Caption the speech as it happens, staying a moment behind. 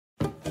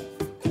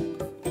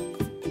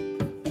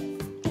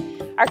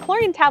Are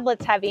chlorine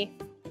tablets heavy?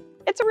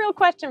 It's a real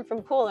question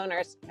from pool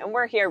owners, and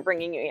we're here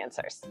bringing you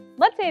answers.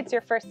 Let's say it's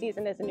your first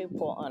season as a new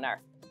pool owner.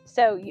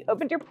 So you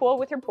opened your pool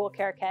with your pool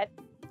care kit,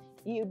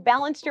 you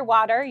balanced your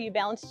water, you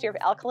balanced your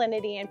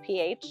alkalinity and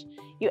pH,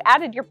 you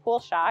added your pool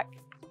shock,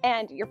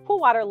 and your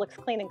pool water looks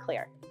clean and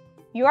clear.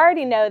 You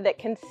already know that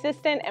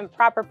consistent and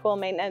proper pool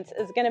maintenance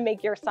is going to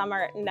make your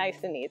summer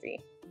nice and easy.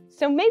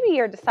 So maybe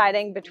you're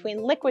deciding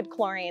between liquid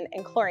chlorine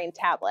and chlorine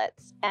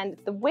tablets, and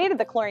the weight of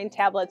the chlorine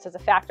tablets is a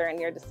factor in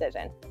your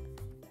decision.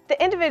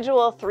 The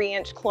individual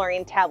 3-inch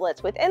chlorine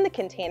tablets within the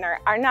container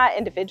are not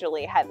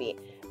individually heavy,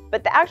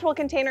 but the actual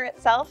container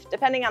itself,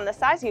 depending on the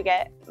size you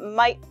get,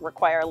 might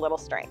require a little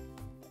strength.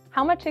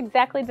 How much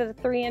exactly does a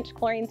 3-inch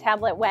chlorine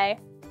tablet weigh?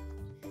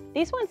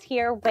 These ones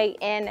here weigh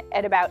in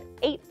at about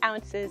 8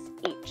 ounces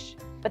each,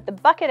 but the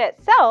bucket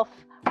itself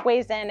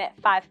weighs in at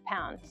 5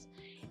 pounds.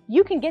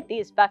 You can get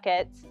these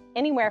buckets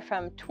anywhere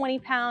from 20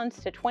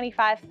 pounds to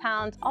 25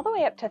 pounds, all the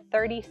way up to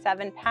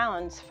 37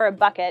 pounds for a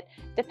bucket,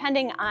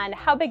 depending on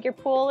how big your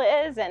pool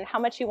is and how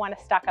much you want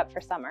to stock up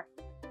for summer.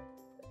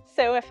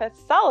 So if a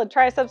solid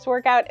triceps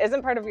workout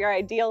isn't part of your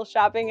ideal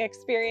shopping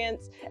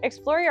experience,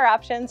 explore your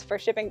options for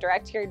shipping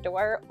direct to your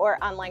door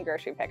or online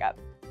grocery pickup.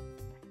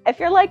 If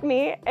you're like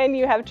me and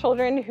you have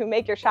children who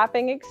make your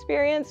shopping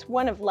experience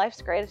one of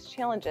life's greatest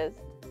challenges,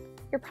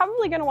 you're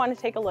probably going to want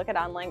to take a look at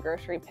online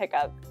grocery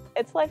pickup.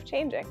 It's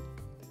life-changing.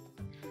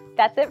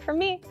 That's it from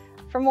me.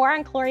 For more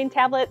on chlorine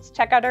tablets,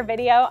 check out our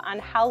video on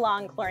how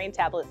long chlorine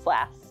tablets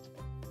last.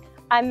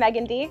 I'm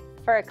Megan D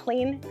for a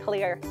clean,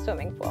 clear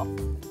swimming pool.